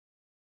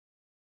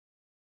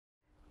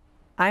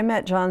I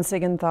met John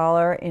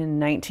Seigenthaler in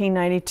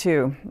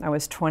 1992. I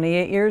was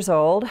 28 years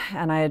old,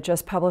 and I had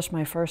just published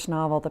my first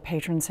novel, The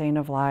Patron Saint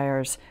of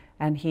Liars,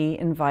 and he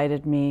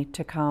invited me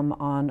to come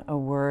on A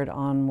Word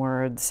on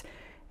Words.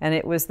 And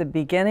it was the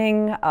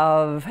beginning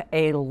of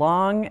a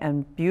long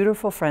and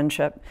beautiful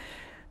friendship.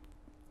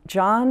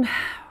 John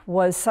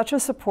was such a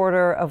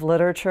supporter of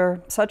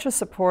literature, such a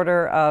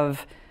supporter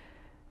of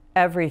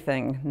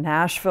everything,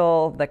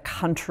 Nashville, the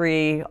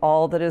country,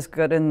 all that is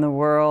good in the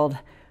world.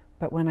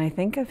 But when I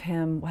think of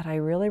him, what I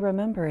really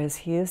remember is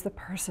he is the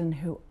person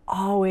who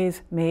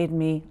always made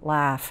me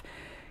laugh.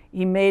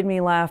 He made me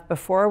laugh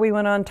before we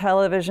went on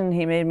television.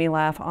 He made me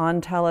laugh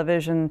on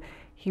television.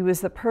 He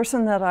was the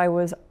person that I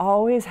was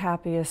always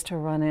happiest to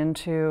run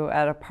into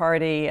at a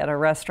party, at a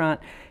restaurant.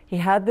 He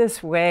had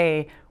this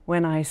way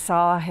when I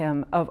saw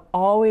him of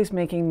always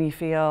making me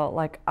feel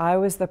like I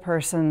was the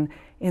person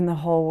in the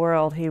whole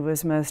world he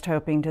was most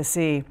hoping to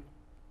see.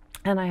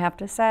 And I have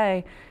to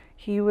say,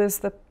 he was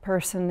the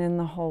person in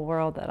the whole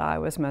world that I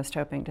was most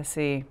hoping to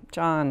see.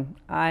 John,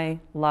 I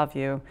love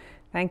you.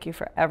 Thank you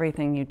for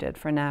everything you did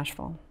for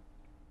Nashville.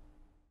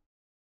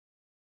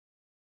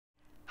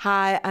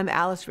 Hi, I'm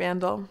Alice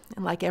Randall,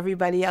 and like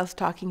everybody else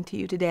talking to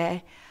you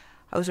today,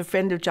 I was a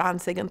friend of John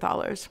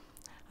Seigenthaler's.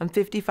 I'm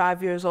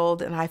 55 years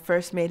old, and I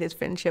first made his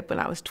friendship when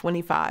I was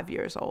 25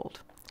 years old.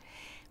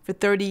 For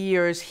 30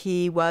 years,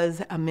 he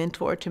was a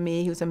mentor to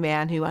me. He was a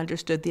man who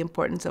understood the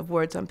importance of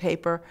words on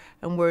paper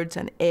and words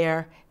on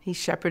air. He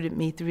shepherded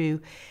me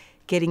through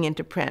getting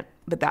into print,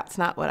 but that's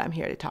not what I'm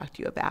here to talk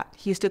to you about.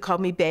 He used to call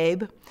me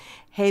Babe,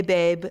 hey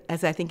Babe,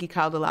 as I think he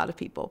called a lot of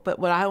people. But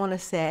what I want to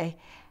say,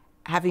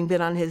 having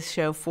been on his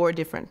show 4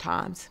 different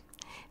times,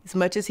 as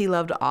much as he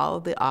loved all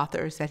of the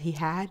authors that he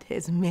had,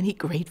 as many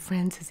great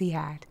friends as he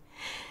had,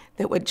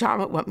 that what John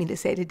would want me to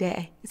say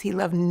today is he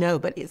loved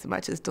nobody as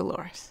much as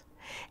Dolores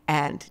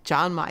and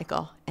John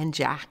Michael and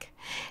Jack.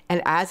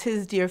 And as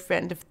his dear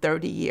friend of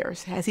 30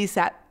 years, as he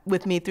sat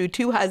with me through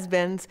 2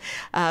 husbands,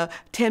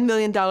 $10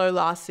 million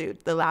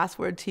lawsuit, the last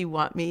words he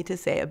want me to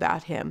say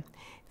about him,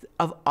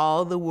 of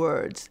all the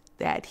words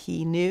that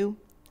he knew,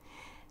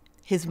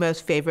 his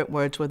most favorite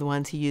words were the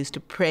ones he used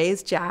to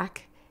praise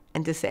Jack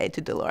and to say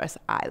to Dolores,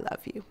 I love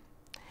you.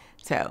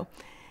 So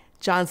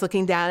John's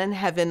looking down in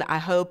heaven, I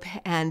hope,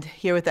 and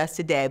here with us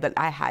today, but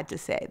I had to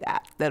say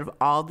that of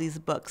all these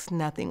books,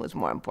 nothing was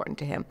more important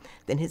to him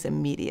than his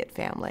immediate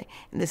family.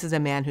 And this is a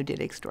man who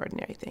did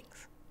extraordinary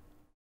things.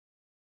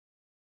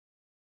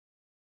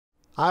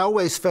 I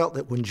always felt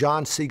that when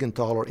John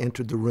Seigenthaler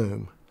entered the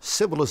room,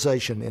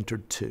 civilization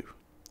entered too.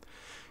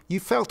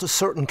 You felt a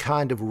certain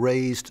kind of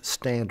raised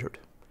standard.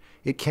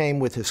 It came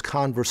with his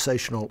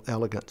conversational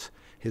elegance,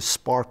 his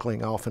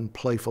sparkling, often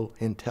playful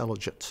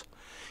intelligence.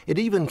 It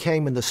even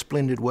came in the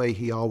splendid way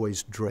he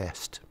always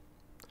dressed.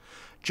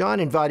 John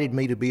invited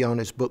me to be on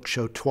his book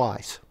show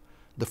twice.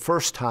 The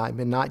first time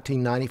in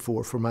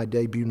 1994 for my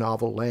debut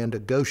novel, Land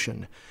of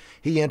Goshen.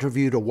 He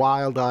interviewed a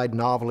wild-eyed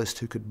novelist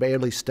who could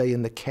barely stay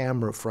in the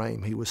camera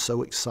frame. He was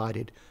so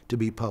excited to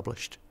be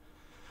published.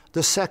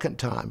 The second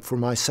time for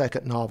my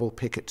second novel,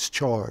 Pickett's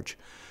Charge,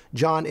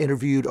 John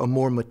interviewed a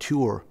more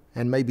mature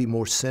and maybe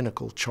more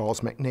cynical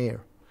Charles McNair.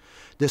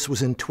 This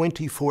was in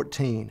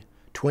 2014,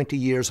 20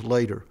 years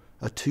later,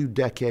 a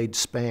 2-decade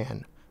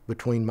span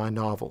between my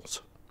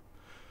novels.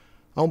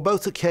 On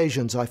both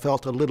occasions, I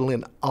felt a little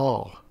in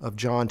awe of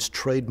John's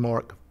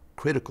trademark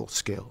critical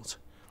skills.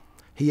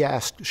 He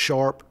asked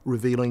sharp,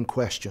 revealing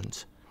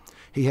questions.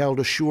 He held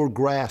a sure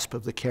grasp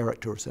of the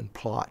characters and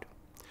plot.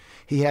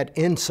 He had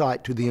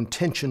insight to the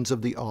intentions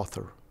of the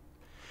author.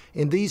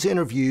 In these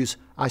interviews,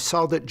 I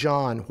saw that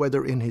John,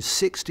 whether in his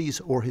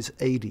 60s or his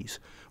 80s,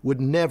 would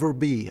never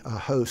be a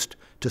host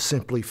to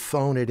simply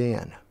phone it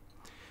in.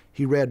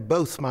 He read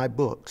both my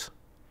books.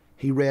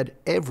 He read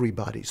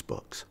everybody's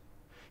books.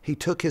 He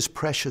took his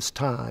precious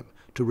time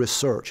to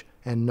research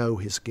and know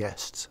his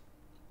guests.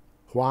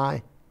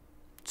 Why?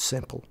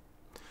 Simple.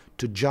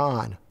 To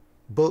John,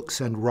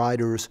 books and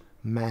writers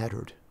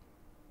mattered.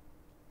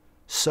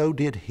 So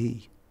did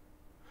he.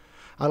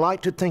 I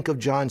like to think of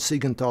John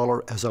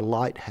Seigenthaler as a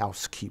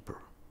lighthouse keeper.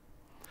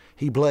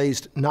 He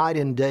blazed night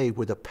and day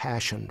with a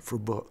passion for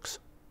books.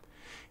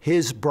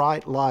 His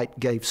bright light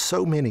gave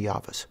so many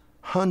of us,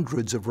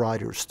 hundreds of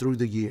writers through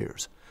the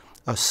years,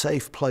 a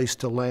safe place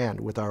to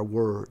land with our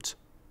words,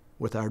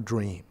 with our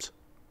dreams.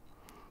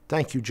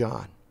 Thank you,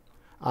 John.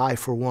 I,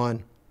 for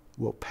one,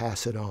 will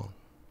pass it on.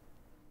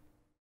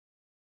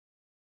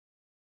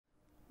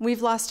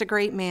 We've lost a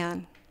great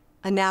man,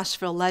 a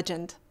Nashville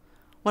legend,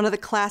 one of the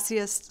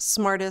classiest,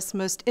 smartest,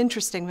 most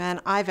interesting men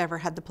I've ever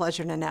had the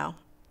pleasure to know.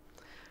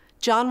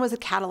 John was a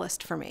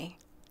catalyst for me.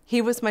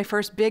 He was my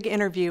first big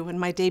interview when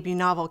my debut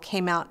novel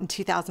came out in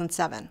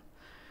 2007.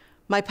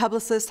 My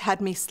publicist had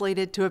me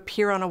slated to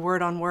appear on A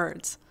Word on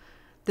Words.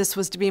 This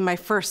was to be my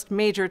first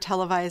major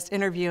televised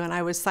interview, and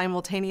I was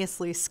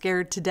simultaneously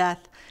scared to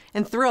death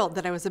and thrilled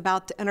that I was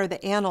about to enter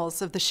the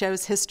annals of the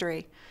show's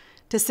history,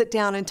 to sit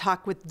down and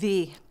talk with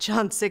the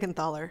John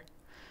Seigenthaler.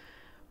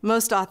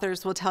 Most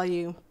authors will tell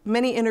you,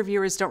 many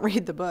interviewers don't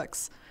read the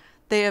books.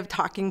 They have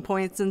talking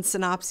points and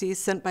synopses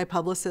sent by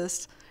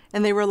publicists,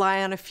 and they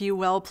rely on a few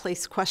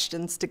well-placed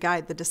questions to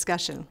guide the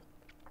discussion.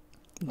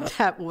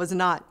 That was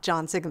not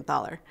John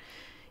Seigenthaler.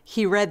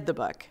 He read the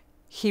book.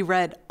 He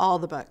read all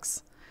the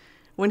books.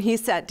 When he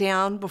sat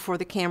down before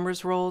the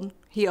cameras rolled,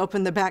 he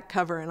opened the back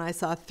cover and I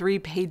saw 3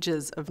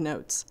 pages of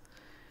notes.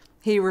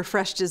 He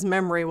refreshed his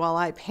memory while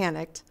I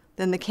panicked.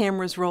 Then the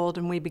cameras rolled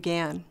and we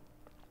began.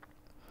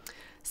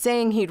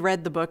 Saying he'd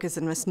read the book is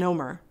a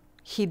misnomer.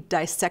 He'd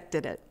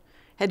dissected it,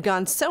 had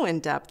gone so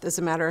in-depth, as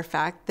a matter of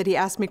fact, that he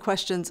asked me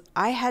questions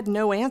I had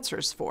no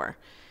answers for,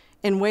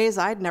 in ways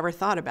I'd never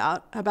thought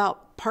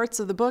about parts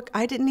of the book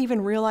I didn't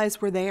even realize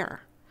were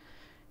there.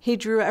 He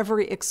drew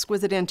every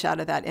exquisite inch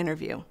out of that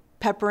interview,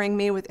 peppering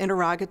me with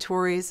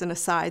interrogatories and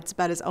asides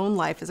about his own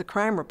life as a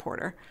crime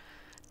reporter,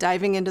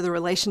 diving into the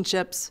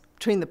relationships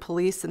between the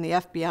police and the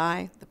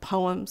FBI, the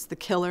poems, the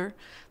killer,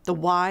 the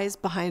whys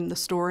behind the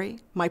story,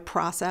 my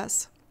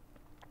process.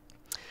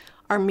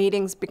 Our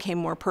meetings became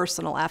more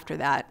personal after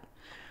that.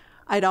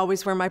 I'd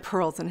always wear my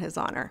pearls in his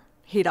honor.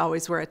 He'd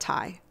always wear a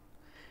tie.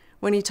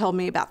 When he told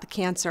me about the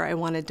cancer, I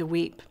wanted to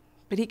weep,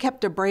 but he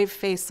kept a brave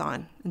face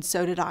on, and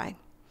so did I.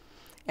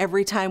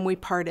 Every time we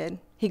parted,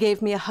 he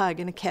gave me a hug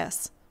and a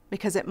kiss,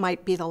 because it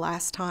might be the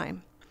last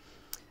time.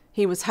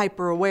 He was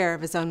hyper-aware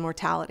of his own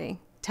mortality,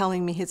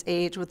 telling me his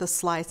age with a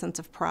sly sense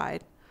of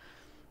pride.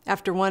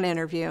 After one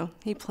interview,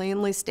 he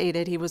plainly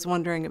stated he was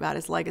wondering about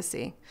his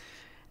legacy,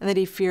 and that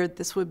he feared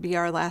this would be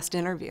our last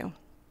interview.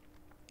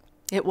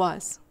 It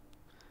was.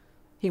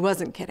 He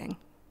wasn't kidding,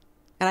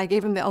 and I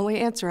gave him the only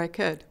answer I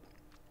could.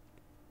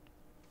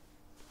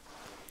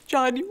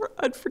 John, you were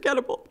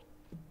unforgettable.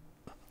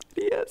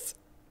 He is.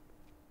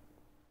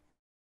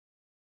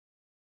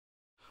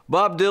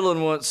 Bob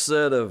Dylan once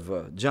said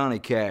of Johnny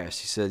Cash,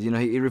 he said,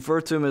 he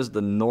referred to him as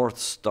the North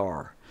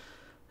Star.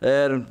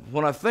 And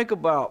when I think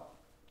about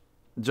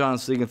John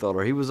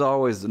Seigenthaler, he was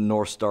always the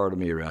North Star to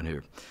me around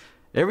here.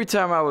 Every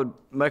time I would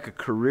make a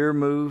career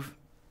move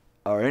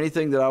or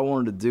anything that I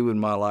wanted to do in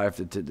my life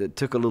that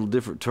took a little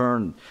different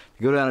turn,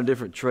 to go down a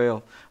different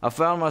trail, I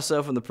found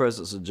myself in the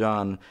presence of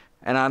John.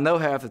 And I know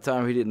half the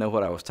time he didn't know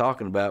what I was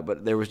talking about,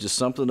 but there was just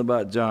something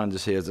about John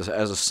just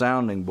as a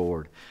sounding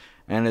board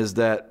and as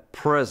that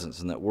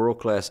presence and that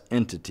world-class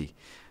entity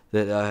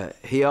that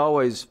he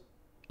always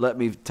let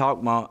me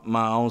talk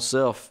my own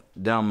self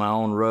down my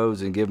own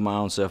roads and give my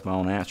own self my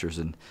own answers,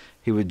 and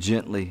he would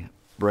gently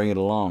bring it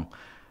along.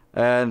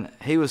 And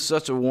he was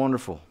such a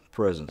wonderful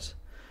presence.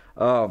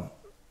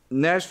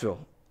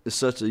 Nashville is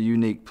such a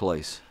unique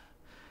place.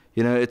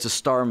 It's a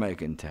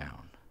star-making town.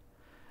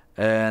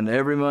 And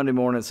every Monday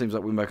morning it seems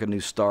like we make a new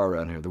star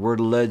around here. The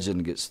word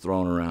legend gets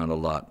thrown around a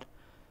lot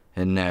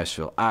in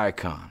Nashville.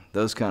 Icon,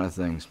 those kind of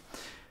things.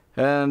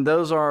 And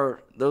those are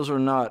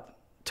not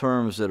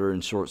terms that are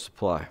in short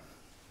supply.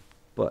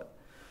 But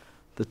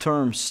the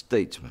term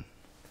statesman,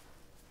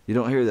 you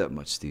don't hear that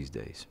much these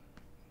days.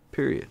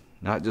 Period.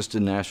 Not just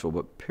in Nashville,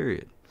 but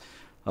period.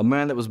 A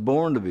man that was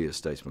born to be a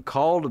statesman,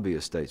 called to be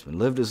a statesman,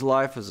 lived his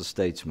life as a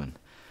statesman,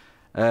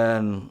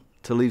 and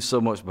to leave so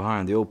much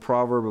behind. The old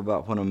proverb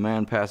about when a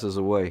man passes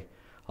away,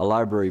 a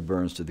library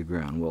burns to the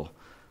ground. Well,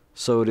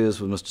 so it is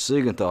with Mr.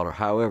 Seigenthaler.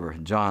 However,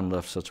 John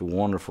left such a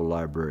wonderful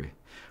library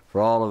for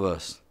all of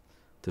us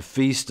to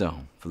feast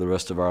on for the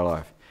rest of our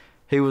life.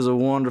 He was a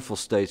wonderful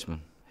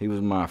statesman. He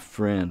was my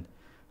friend.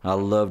 I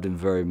loved him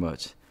very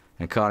much.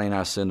 And Connie and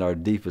I send our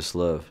deepest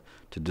love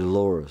to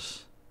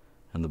Dolores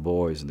and the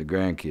boys and the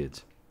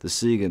grandkids, the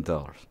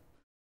Seigenthalers.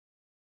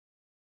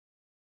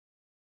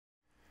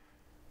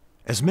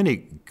 As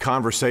many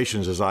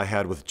conversations as I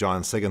had with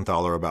John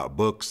Seigenthaler about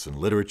books and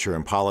literature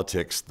and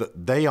politics,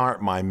 they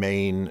aren't my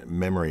main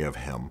memory of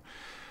him.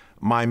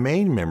 My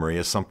main memory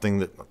is something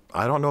that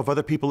I don't know if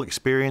other people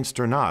experienced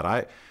or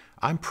not.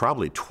 I'm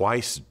probably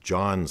twice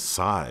John's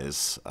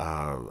size.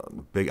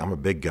 I'm a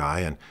big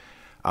guy, and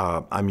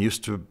I'm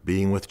used to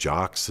being with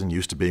jocks and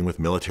used to being with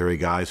military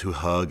guys who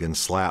hug and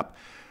slap.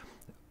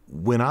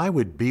 When I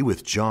would be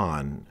with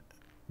John,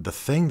 the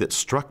thing that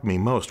struck me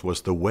most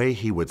was the way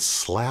he would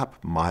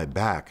slap my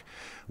back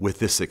with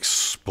this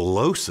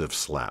explosive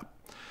slap.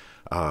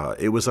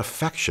 It was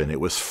affection,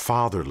 it was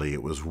fatherly,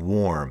 it was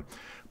warm,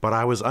 but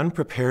I was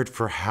unprepared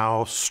for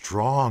how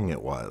strong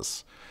it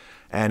was.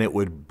 And it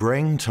would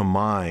bring to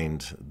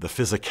mind the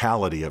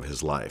physicality of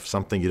his life,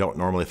 something you don't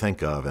normally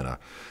think of in a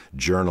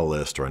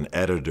journalist or an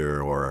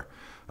editor or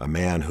a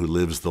man who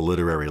lives the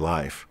literary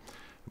life.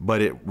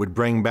 But it would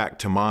bring back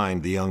to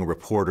mind the young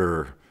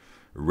reporter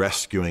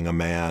rescuing a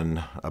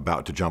man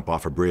about to jump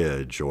off a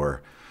bridge,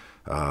 or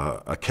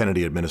a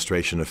Kennedy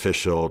administration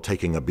official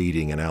taking a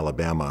beating in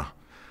Alabama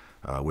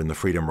when the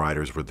Freedom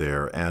Riders were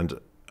there. And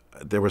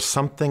there was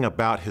something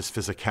about his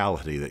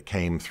physicality that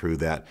came through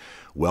that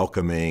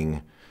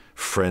welcoming,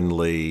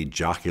 friendly,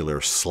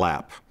 jocular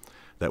slap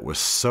that was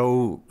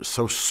so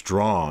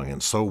strong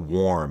and so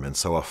warm and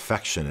so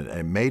affectionate. And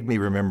it made me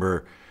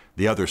remember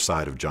the other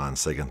side of John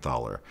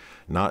Seigenthaler,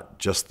 not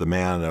just the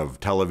man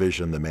of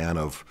television, the man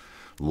of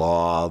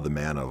law, the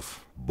man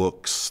of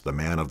books, the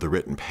man of the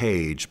written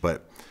page,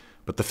 but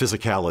but the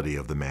physicality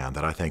of the man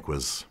that I think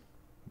was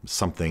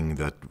something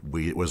that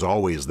was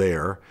always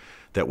there,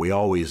 that we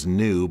always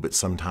knew, but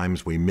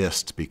sometimes we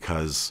missed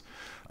because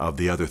of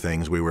the other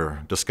things we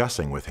were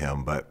discussing with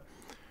him. But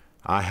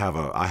I have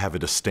a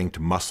distinct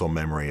muscle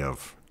memory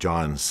of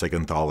John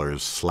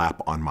Seigenthaler's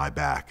slap on my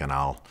back, and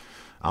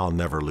I'll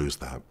never lose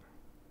that.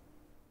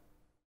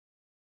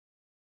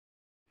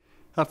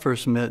 I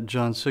first met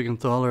John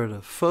Seigenthaler at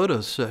a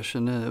photo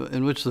session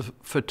in which the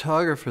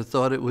photographer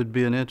thought it would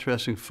be an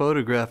interesting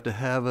photograph to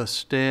have us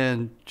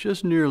stand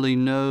just nearly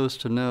nose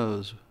to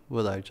nose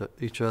with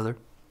each other.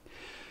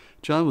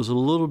 John was a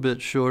little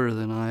bit shorter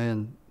than I,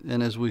 and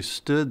as we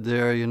stood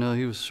there, you know,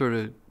 he was sort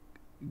of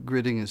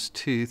gritting his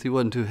teeth. He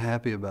wasn't too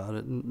happy about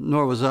it,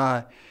 nor was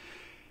I.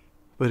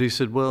 But he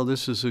said, well,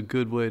 this is a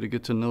good way to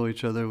get to know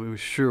each other. We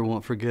sure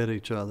won't forget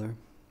each other.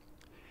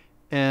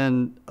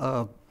 And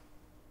I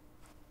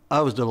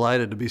was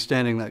delighted to be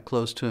standing that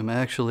close to him,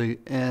 actually,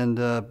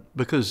 and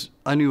because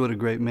I knew what a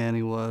great man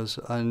he was.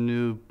 I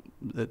knew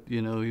that,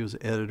 you know, he was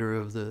editor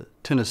of the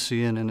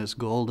Tennessean in his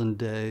golden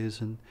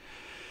days, and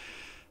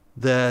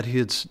that he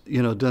had,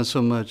 you know, done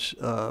so much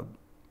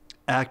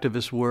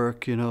activist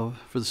work, you know,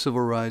 for the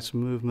civil rights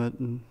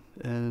movement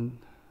and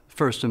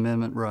First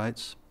Amendment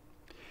rights.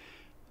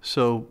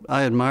 So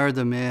I admired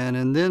the man,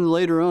 and then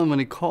later on when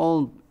he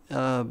called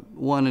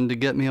wanting to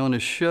get me on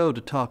his show to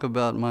talk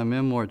about my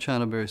memoir,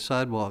 Chinaberry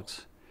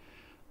Sidewalks,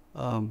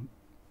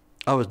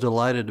 I was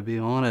delighted to be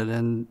on it.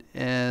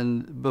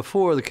 And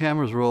before the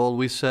cameras rolled,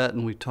 we sat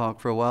and we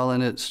talked for a while,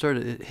 and it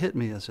hit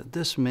me. I said,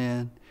 this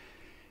man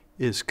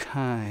is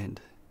kind.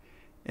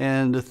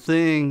 And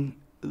the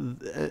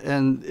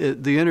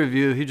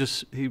interview,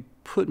 he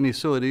put me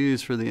so at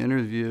ease for the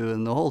interview,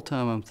 and the whole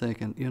time I'm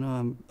thinking, you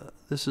know,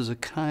 this is a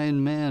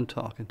kind man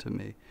talking to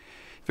me.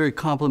 Very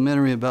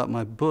complimentary about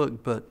my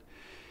book, but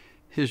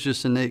his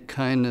just innate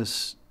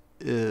kindness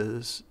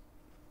is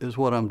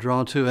what I'm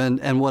drawn to,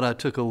 and what I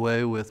took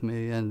away with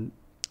me. And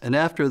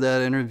after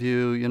that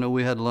interview, you know,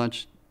 we had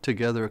lunch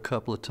together a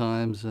couple of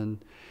times,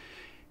 and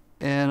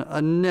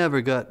I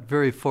never got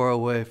very far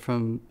away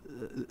from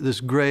this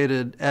great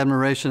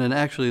admiration and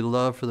actually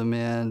love for the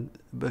man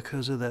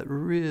because of that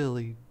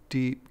really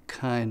deep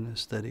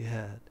kindness that he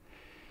had.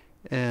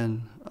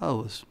 And I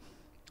was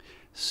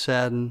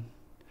saddened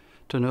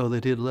to know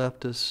that he had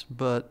left us,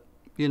 but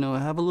you know, I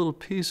have a little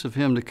piece of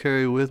him to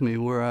carry with me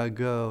where I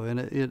go, and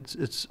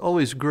it's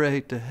always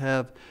great to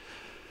have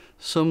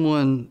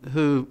someone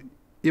who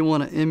you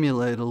want to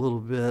emulate a little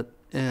bit,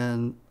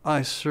 and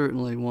I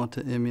certainly want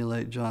to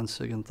emulate John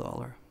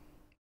Seigenthaler.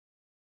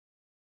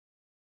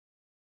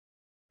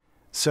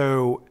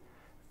 So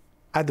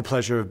I had the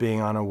pleasure of being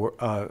on a Word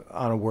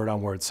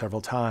on Word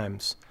several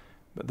times,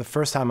 but the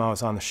first time I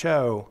was on the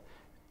show,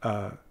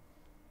 I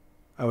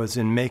was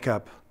in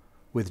makeup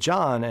with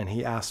John, and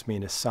he asked me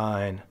to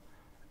sign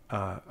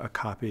a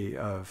copy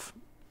of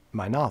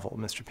my novel,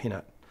 Mr.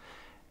 Peanut.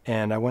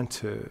 And I went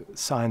to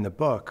sign the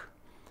book,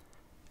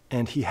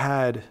 and he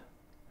had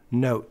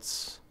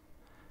notes,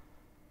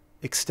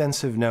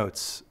 extensive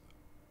notes,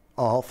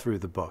 all through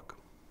the book.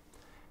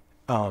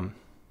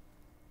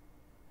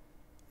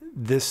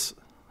 This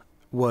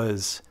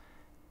was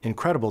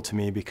incredible to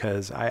me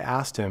because I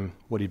asked him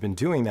what he'd been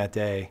doing that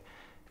day,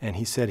 and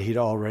he said he'd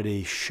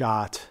already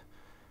shot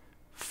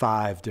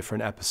 5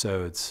 different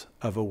episodes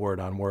of A Word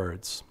on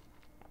Words.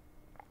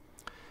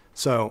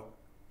 So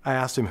I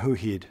asked him who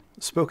he'd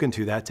spoken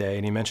to that day,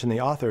 and he mentioned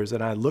the authors,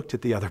 and I looked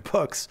at the other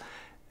books,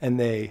 and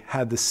they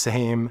had the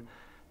same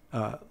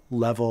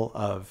level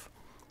of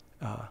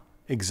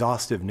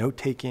exhaustive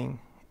note-taking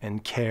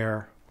and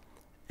care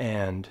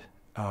and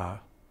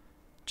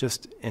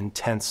just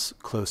intense,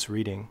 close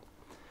reading.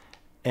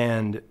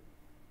 And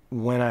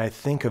when I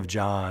think of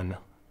John,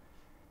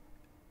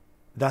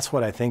 that's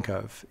what I think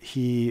of.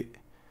 He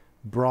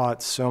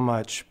brought so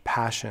much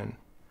passion,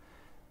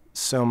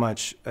 so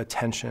much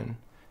attention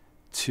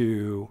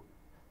to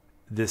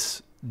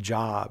this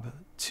job,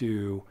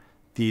 to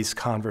these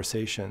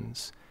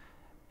conversations.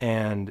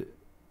 And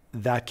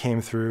that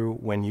came through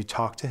when you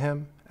talked to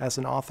him as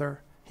an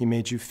author. He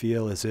made you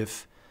feel as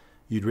if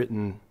you'd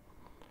written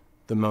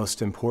the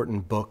most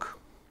important book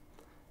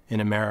in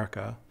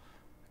America.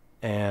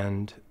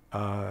 And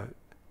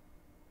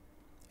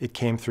it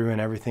came through in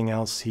everything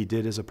else he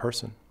did as a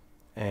person.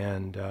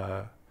 And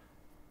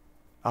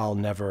I'll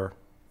never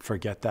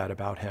forget that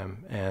about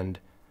him. And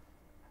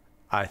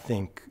I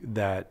think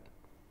that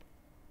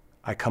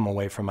I come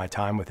away from my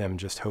time with him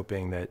just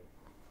hoping that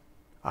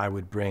I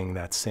would bring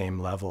that same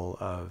level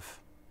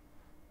of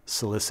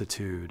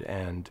solicitude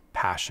and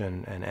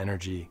passion and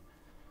energy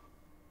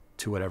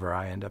to whatever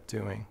I end up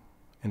doing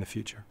in the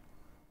future.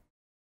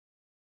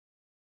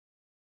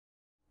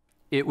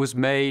 It was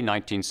May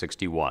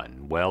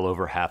 1961, well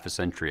over half a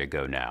century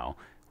ago now,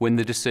 when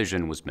the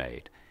decision was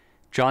made.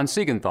 John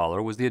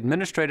Seigenthaler was the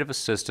administrative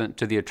assistant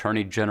to the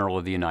Attorney General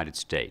of the United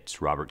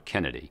States, Robert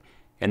Kennedy,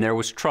 and there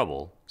was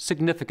trouble,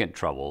 significant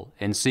trouble,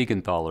 in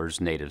Seigenthaler's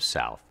native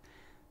South.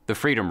 The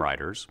Freedom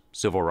Riders,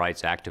 civil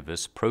rights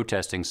activists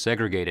protesting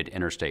segregated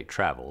interstate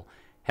travel,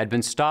 had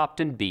been stopped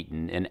and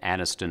beaten in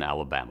Anniston,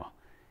 Alabama.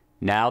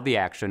 Now the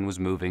action was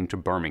moving to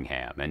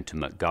Birmingham and to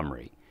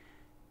Montgomery.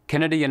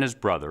 Kennedy and his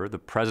brother, the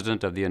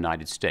President of the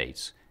United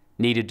States,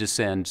 needed to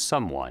send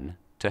someone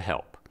to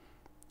help.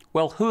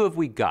 "Well, who have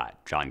we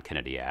got?" John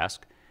Kennedy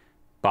asked.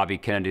 Bobby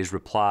Kennedy's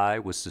reply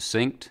was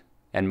succinct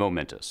and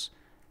momentous.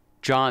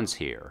 "John's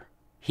here.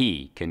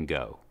 He can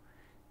go."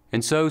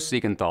 And so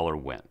Seigenthaler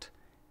went.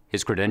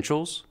 His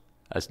credentials?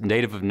 As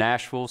native of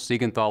Nashville,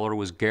 Seigenthaler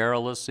was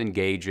garrulous,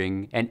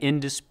 engaging, and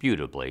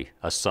indisputably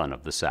a son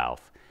of the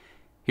South.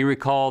 He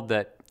recalled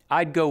that,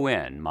 "I'd go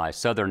in, my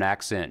Southern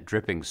accent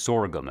dripping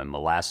sorghum and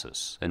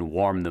molasses, and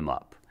warm them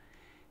up."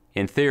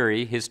 In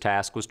theory, his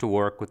task was to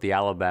work with the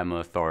Alabama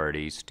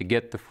authorities to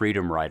get the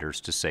Freedom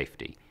Riders to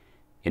safety.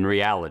 In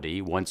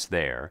reality, once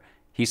there,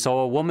 he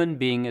saw a woman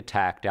being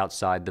attacked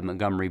outside the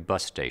Montgomery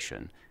bus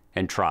station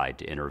and tried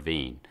to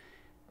intervene.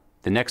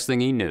 The next thing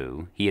he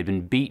knew, he had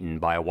been beaten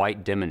by a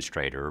white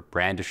demonstrator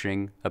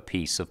brandishing a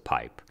piece of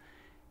pipe.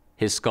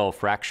 His skull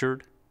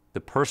fractured,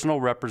 the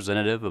personal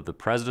representative of the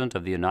President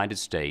of the United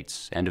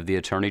States and of the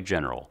Attorney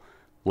General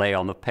lay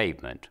on the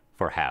pavement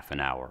for half an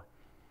hour.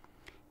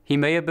 He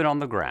may have been on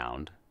the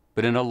ground,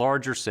 but in a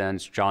larger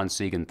sense, John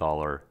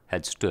Seigenthaler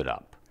had stood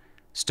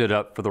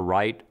up for the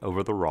right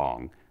over the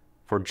wrong,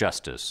 for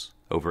justice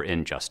over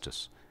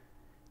injustice.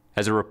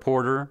 As a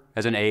reporter,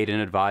 as an aide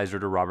and advisor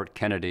to Robert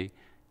Kennedy,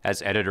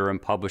 as editor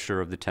and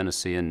publisher of the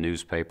Tennessean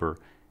newspaper,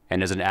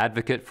 and as an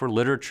advocate for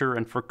literature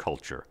and for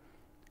culture,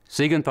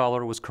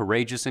 Seigenthaler was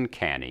courageous and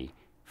canny,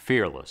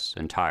 fearless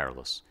and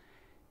tireless.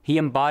 He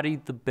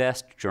embodied the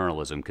best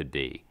journalism could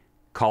be,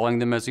 calling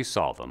them as he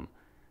saw them,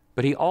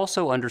 but he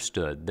also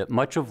understood that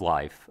much of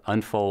life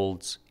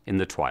unfolds in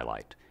the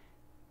twilight.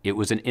 It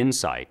was an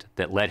insight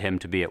that led him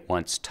to be at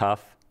once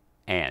tough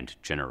and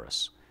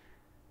generous.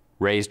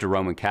 Raised a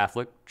Roman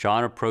Catholic,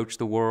 John approached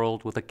the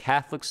world with a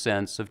Catholic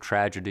sense of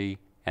tragedy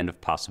and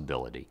of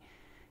possibility.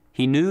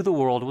 He knew the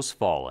world was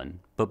fallen,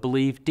 but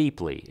believed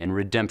deeply in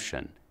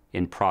redemption,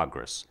 in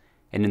progress,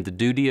 and in the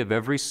duty of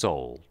every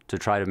soul to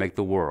try to make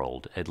the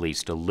world at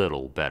least a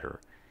little better.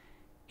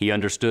 He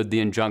understood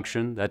the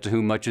injunction that to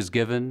whom much is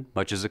given,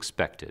 much is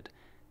expected,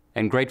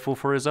 and grateful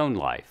for his own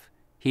life,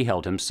 he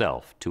held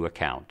himself to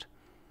account.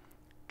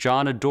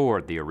 John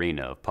adored the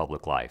arena of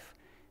public life.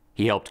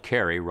 He helped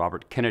carry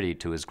Robert Kennedy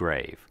to his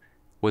grave,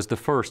 was the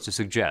first to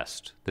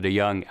suggest that a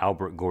young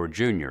Albert Gore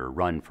Jr.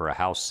 run for a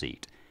House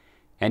seat,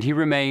 and he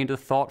remained a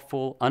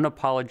thoughtful,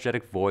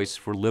 unapologetic voice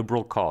for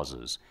liberal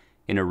causes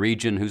in a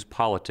region whose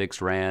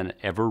politics ran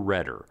ever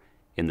redder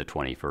in the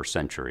 21st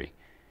century.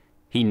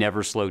 He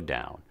never slowed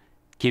down,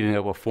 keeping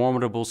up a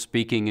formidable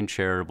speaking and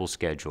charitable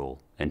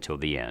schedule until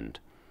the end.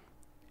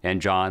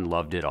 And John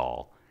loved it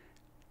all.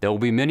 There will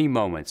be many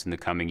moments in the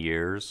coming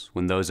years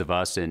when those of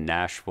us in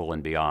Nashville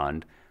and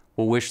beyond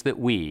will wish that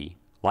we,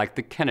 like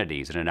the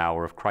Kennedys in an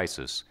hour of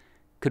crisis,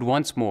 could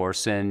once more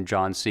send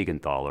John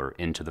Seigenthaler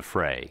into the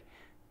fray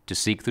to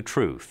seek the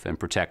truth and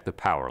protect the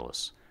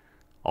powerless,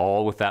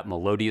 all with that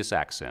melodious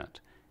accent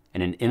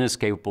and an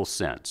inescapable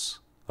sense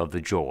of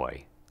the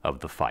joy of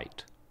the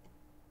fight.